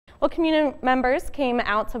Well, community members came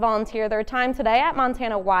out to volunteer their time today at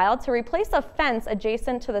Montana Wild to replace a fence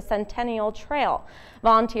adjacent to the Centennial Trail.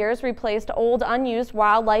 Volunteers replaced old unused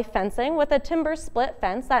wildlife fencing with a timber split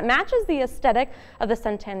fence that matches the aesthetic of the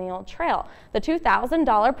Centennial Trail. The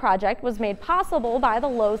 $2,000 project was made possible by the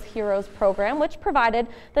Lowe's Heroes program, which provided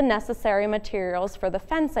the necessary materials for the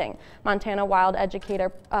fencing. Montana Wild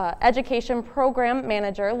Education Program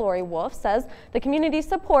Manager Lori Wolf says the community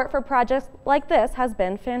support for projects like this has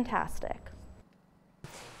been fantastic.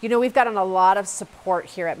 You know, we've gotten a lot of support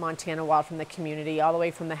here at Montana Wild from the community, all the way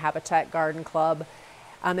from the Habitat Garden Club,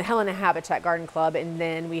 the Helena Habitat Garden Club, and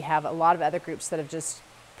then we have a lot of other groups that have just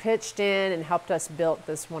pitched in and helped us build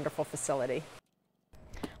this wonderful facility.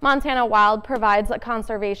 Montana Wild provides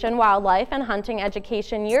conservation, wildlife, and hunting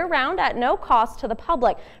education year-round at no cost to the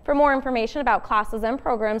public. For more information about classes and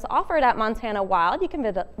programs offered at Montana Wild, you can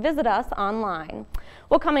visit us online.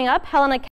 Well, coming up, Helena